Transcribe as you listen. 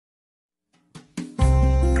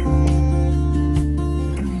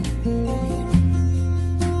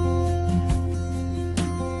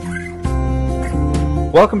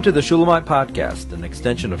Welcome to the Shulamite Podcast, an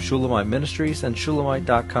extension of Shulamite Ministries and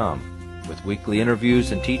Shulamite.com, with weekly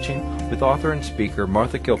interviews and teaching with author and speaker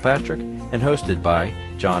Martha Kilpatrick and hosted by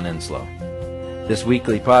John Enslow. This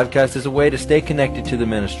weekly podcast is a way to stay connected to the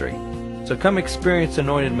ministry. So come experience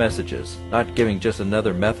anointed messages, not giving just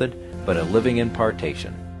another method, but a living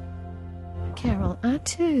impartation. Carol, I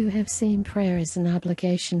too have seen prayer as an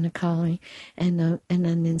obligation, a calling, and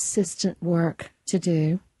an insistent work to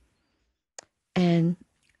do. And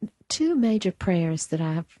two major prayers that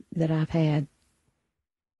I've had,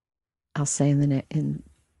 I'll say in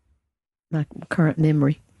my current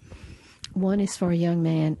memory. One is for a young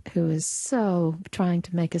man who is so trying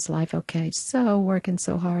to make his life okay, so working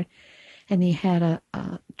so hard, and he had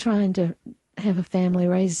trying to have a family,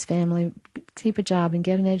 raise his family, keep a job, and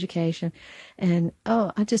get an education, and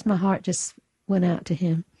my heart just went out to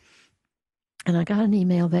him. And I got an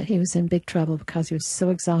email that he was in big trouble because he was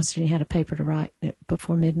so exhausted and he had a paper to write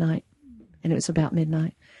before midnight. And it was about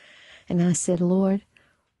midnight. And I said, Lord,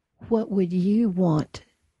 what would you want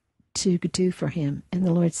to do for him? And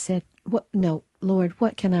the Lord said, Lord,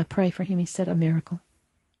 what can I pray for him? He said, a miracle.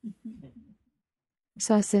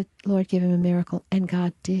 So I said, Lord, give him a miracle. And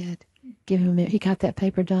God did give him a miracle. He got that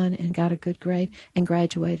paper done and got a good grade and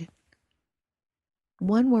graduated.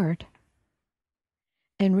 One word.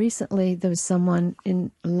 And recently there was someone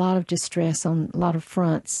in a lot of distress on a lot of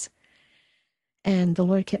fronts. And the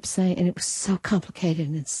Lord kept saying, and it was so complicated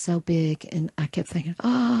and it's so big. And I kept thinking,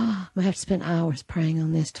 I'm going to have to spend hours praying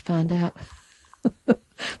on this to find out.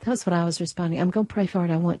 That's what I was responding. I'm going to pray for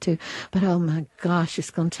it. I want to. But oh my gosh,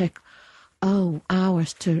 it's going to take,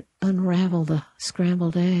 hours to unravel the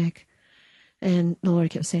scrambled egg. And the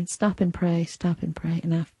Lord kept saying, stop and pray, stop and pray.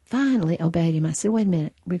 And I finally obeyed him. I said, wait a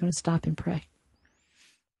minute, we're going to stop and pray.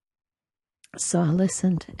 So I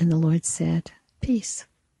listened, and the Lord said, peace.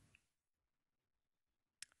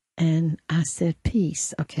 And I said,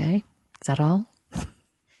 peace, okay. Is that all?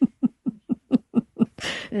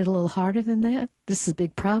 A little harder than that? This is a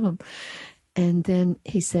big problem. And then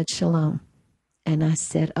he said, shalom. And I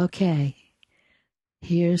said, okay,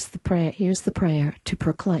 here's the prayer to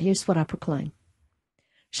proclaim. Here's what I proclaim.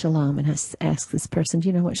 Shalom. And I asked this person, do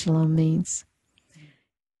you know what shalom means?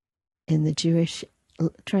 In the Jewish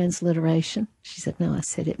transliteration, she said, no. I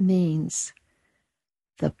said, it means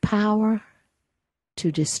the power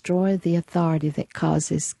to destroy the authority that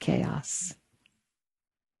causes chaos.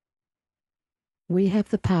 We have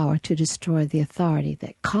the power to destroy the authority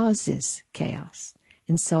that causes chaos.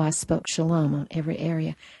 And so I spoke shalom on every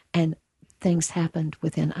area, and things happened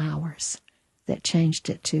within hours that changed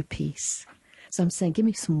it to peace. So I'm saying, give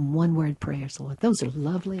me some one-word prayers, Lord. Those are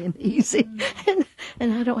lovely and easy.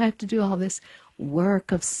 And I don't have to do all this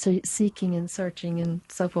work of seeking and searching and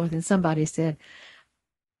so forth. And somebody said,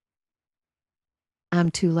 I'm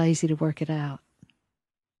too lazy to work it out.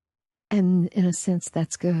 And in a sense,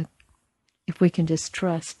 that's good. If we can just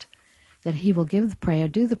trust that he will give the prayer,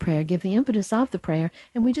 do the prayer, give the impetus of the prayer,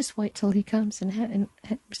 and we just wait till he comes and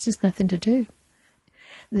it's just nothing to do.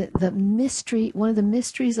 The mystery, one of the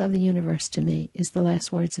mysteries of the universe to me is the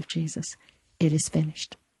last words of Jesus. It is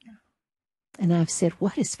finished. And I've said,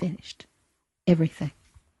 what is finished? Everything.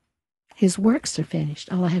 His works are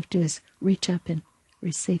finished. All I have to do is reach up and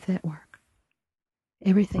receive that work.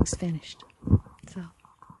 Everything's finished. So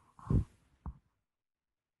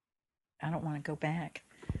I don't want to go back.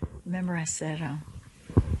 Remember I said,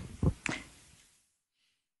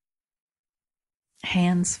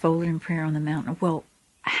 hands folded in prayer on the mountain. Well,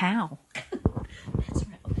 how? that's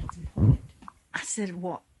important. I said,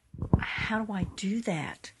 well, how do I do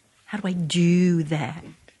that? How do I do that?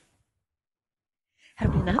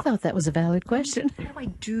 And I thought that was a valid question. How do I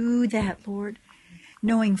do that, Lord?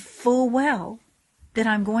 Knowing full well that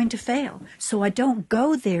I'm going to fail. So I don't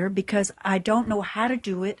go there because I don't know how to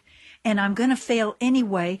do it, and I'm going to fail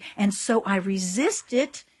anyway, and so I resist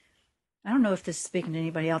it. I don't know if this is speaking to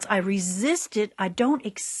anybody else. I resist it. I don't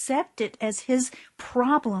accept it as his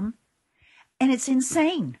problem, and it's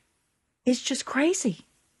insane. It's just crazy.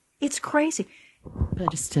 It's crazy.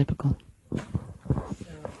 But it's typical.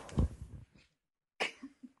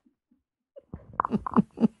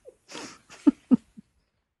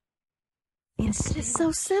 It's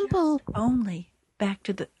so simple. Only back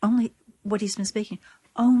to only what he's been speaking.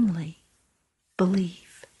 Only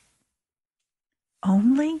believe.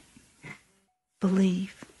 Only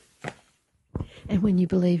believe. And when you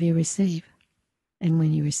believe, you receive. And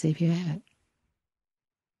when you receive, you have it.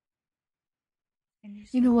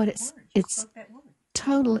 You know what? It's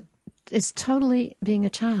totally being a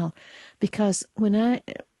child. Because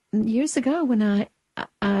years ago when I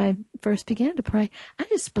I first began to pray, I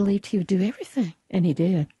just believed he would do everything, and he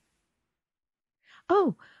did.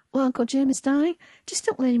 Oh, well, Uncle Jim is dying. Just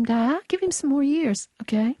don't let him die. Give him some more years,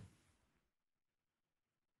 okay?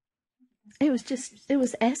 It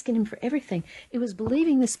was asking him for everything. It was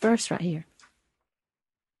believing this verse right here,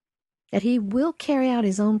 that he will carry out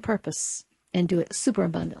his own purpose and do it super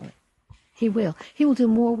abundantly. He will. He will do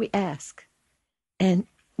more we ask. And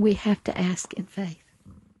we have to ask in faith.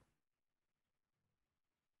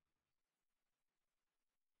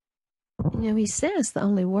 You know, he says the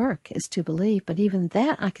only work is to believe, but even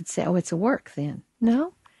that I could say, oh, it's a work then.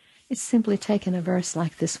 No, it's simply taking a verse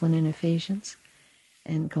like this one in Ephesians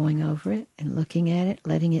and going over it and looking at it,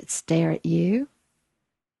 letting it stare at you,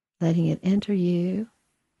 letting it enter you,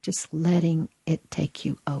 just letting it take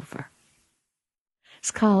you over.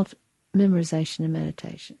 It's called memorization and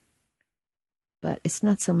meditation. But it's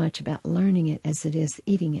not so much about learning it as it is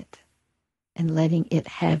eating it and letting it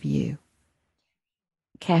have you,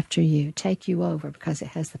 capture you, take you over, because it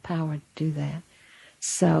has the power to do that.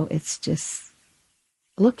 So it's just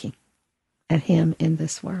looking at him in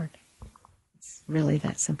this word. It's really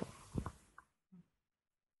that simple.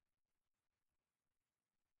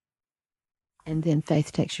 And then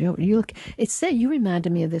faith takes you over. You look. It said, you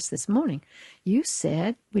reminded me of this morning. You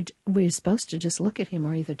said we're supposed to just look at him,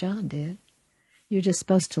 or either John did. You're just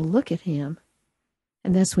supposed to look at him,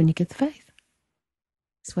 and that's when you get the faith.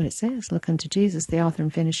 That's what it says. Look unto Jesus, the author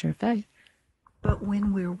and finisher of faith. But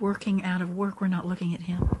when we're working out of work, we're not looking at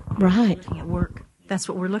him. Right. We're looking at work. That's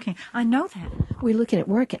what we're looking at. I know that. We're looking at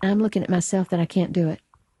work, and I'm looking at myself that I can't do it.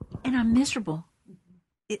 And I'm miserable.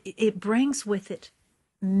 It brings with it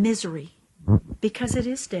misery, because it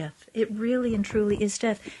is death. It really and truly is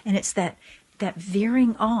death. And it's that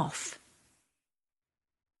veering off.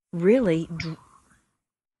 Really,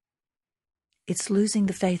 it's losing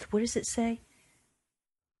the faith. What does it say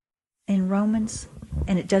in Romans?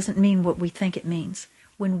 And it doesn't mean what we think it means.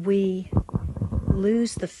 When we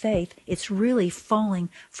lose the faith, it's really falling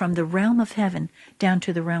from the realm of heaven down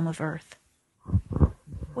to the realm of earth.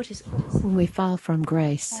 What is it? When we fall from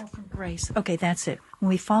grace. Fall from grace. Okay, that's it. When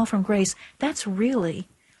we fall from grace, that's really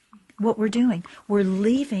what we're doing. We're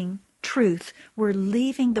leaving truth. We're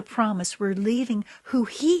leaving the promise. We're leaving who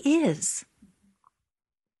he is.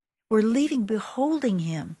 We're leaving beholding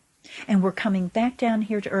him. And we're coming back down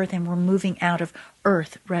here to earth, and we're moving out of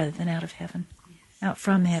earth rather than out of heaven. Out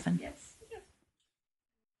from heaven. Yes.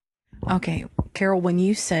 Okay, Carol, when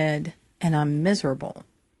you said, and I'm miserable,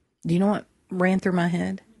 do you know what ran through my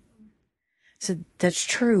head? I said, that's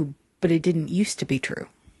true, but it didn't used to be true.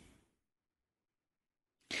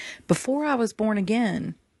 Before I was born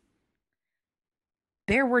again,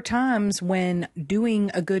 there were times when doing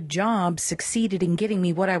a good job succeeded in getting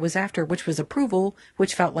me what I was after, which was approval,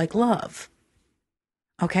 which felt like love.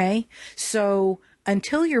 Okay? So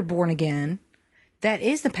until you're born again, that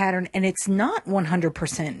is the pattern, and it's not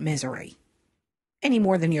 100% misery. Any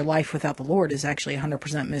more than your life without the Lord is actually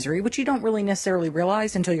 100% misery, which you don't really necessarily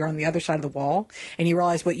realize until you're on the other side of the wall, and you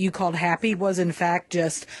realize what you called happy was in fact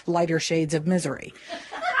just lighter shades of misery.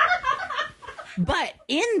 But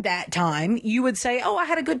in that time, you would say, oh, I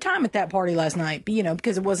had a good time at that party last night,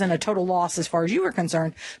 because it wasn't a total loss as far as you were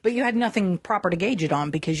concerned, but you had nothing proper to gauge it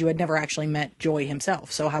on because you had never actually met Joy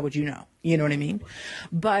himself. So how would you know? You know what I mean?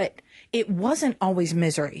 But it wasn't always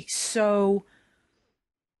misery. So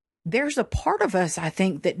there's a part of us, I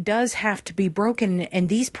think, that does have to be broken. And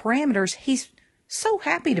these parameters, he's so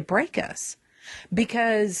happy to break us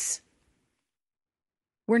because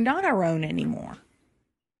we're not our own anymore.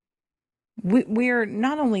 We're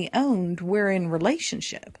not only owned, we're in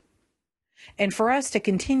relationship. And for us to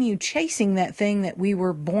continue chasing that thing that we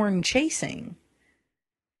were born chasing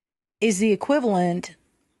is the equivalent,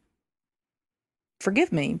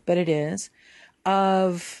 forgive me, but it is,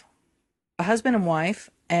 of a husband and wife,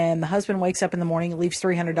 and the husband wakes up in the morning and leaves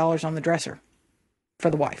 $300 on the dresser for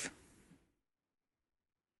the wife.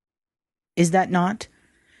 Is that not?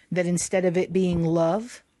 That instead of it being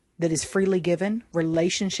love that is freely given,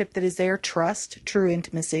 relationship that is there, trust, true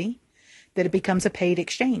intimacy, that it becomes a paid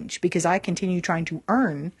exchange because I continue trying to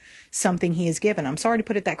earn something he has given. I'm sorry to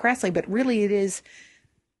put it that crassly, but really it is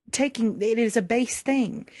a base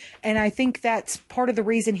thing. And I think that's part of the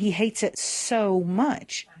reason he hates it so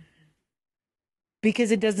much,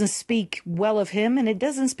 because it doesn't speak well of him and it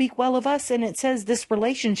doesn't speak well of us. And it says this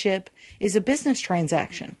relationship is a business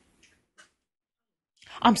transaction.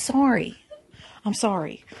 I'm sorry.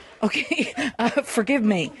 Okay. Forgive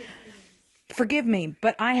me.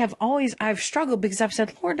 But I've struggled because I've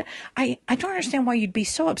said, Lord, I don't understand why you'd be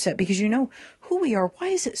so upset, because you know who we are. Why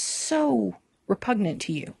is it so repugnant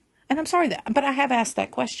to you? And I'm sorry but I have asked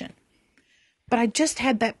that question. But I just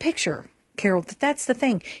had that picture, Carol, that's the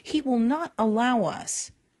thing. He will not allow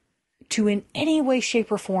us to in any way, shape,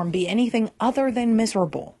 or form be anything other than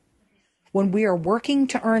miserable when we are working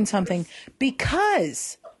to earn something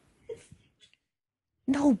because,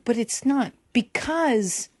 no, but it's not,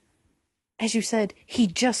 because, as you said, he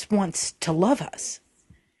just wants to love us.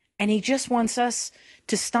 And he just wants us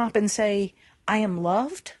to stop and say, I am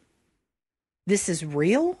loved. This is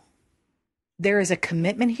real. There is a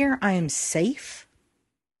commitment here. I am safe.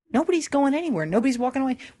 Nobody's going anywhere. Nobody's walking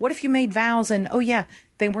away. What if you made vows and, oh yeah,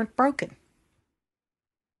 they weren't broken?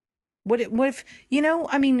 What if,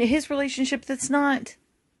 his relationship, that's not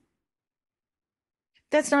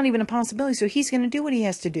even a possibility. So he's going to do what he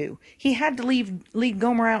has to do. He had to lead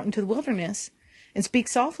Gomer out into the wilderness and speak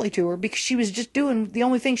softly to her because she was just doing the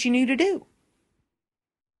only thing she knew to do.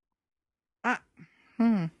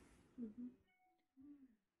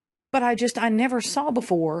 But I never saw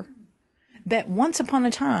before that once upon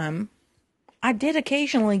a time, I did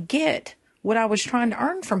occasionally get what I was trying to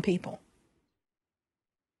earn from people.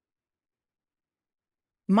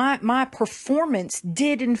 My performance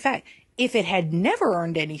did, in fact, if it had never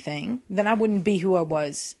earned anything, then I wouldn't be who I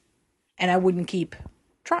was. And I wouldn't keep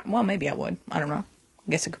trying. Well, maybe I would. I don't know. I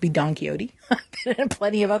guess it could be Don Quixote.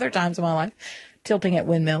 Plenty of other times in my life, tilting at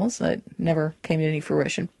windmills that never came to any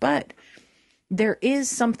fruition. But there is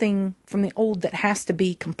something from the old that has to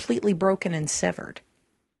be completely broken and severed.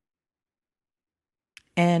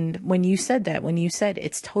 And when you said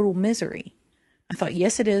it's total misery, I thought,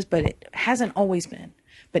 yes, it is, but it hasn't always been.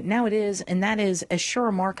 But now it is, and that is a sure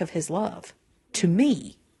mark of his love to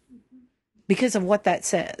me because of what that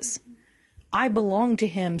says. I belong to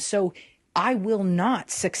him, so I will not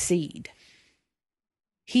succeed.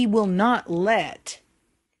 He will not let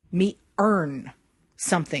me earn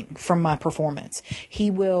something from my performance. He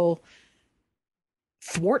will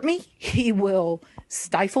thwart me. He will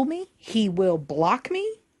stifle me. He will block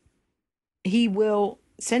me. He will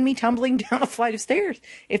send me tumbling down a flight of stairs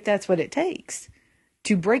if that's what it takes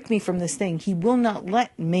to break me from this thing. He will not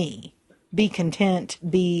let me be content,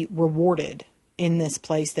 be rewarded in this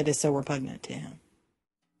place that is so repugnant to him.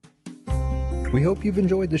 We hope you've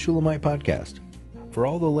enjoyed the Shulamite podcast. For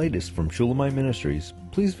all the latest from Shulamite Ministries,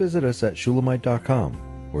 please visit us at shulamite.com,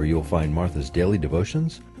 where you'll find Martha's daily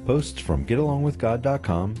devotions, posts from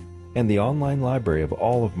getalongwithgod.com, and the online library of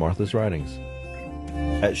all of Martha's writings.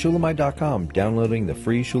 At shulamite.com, downloading the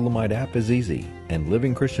free Shulamite app is easy, and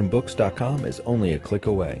livingchristianbooks.com is only a click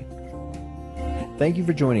away. Thank you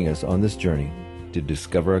for joining us on this journey to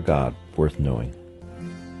discover a God worth knowing.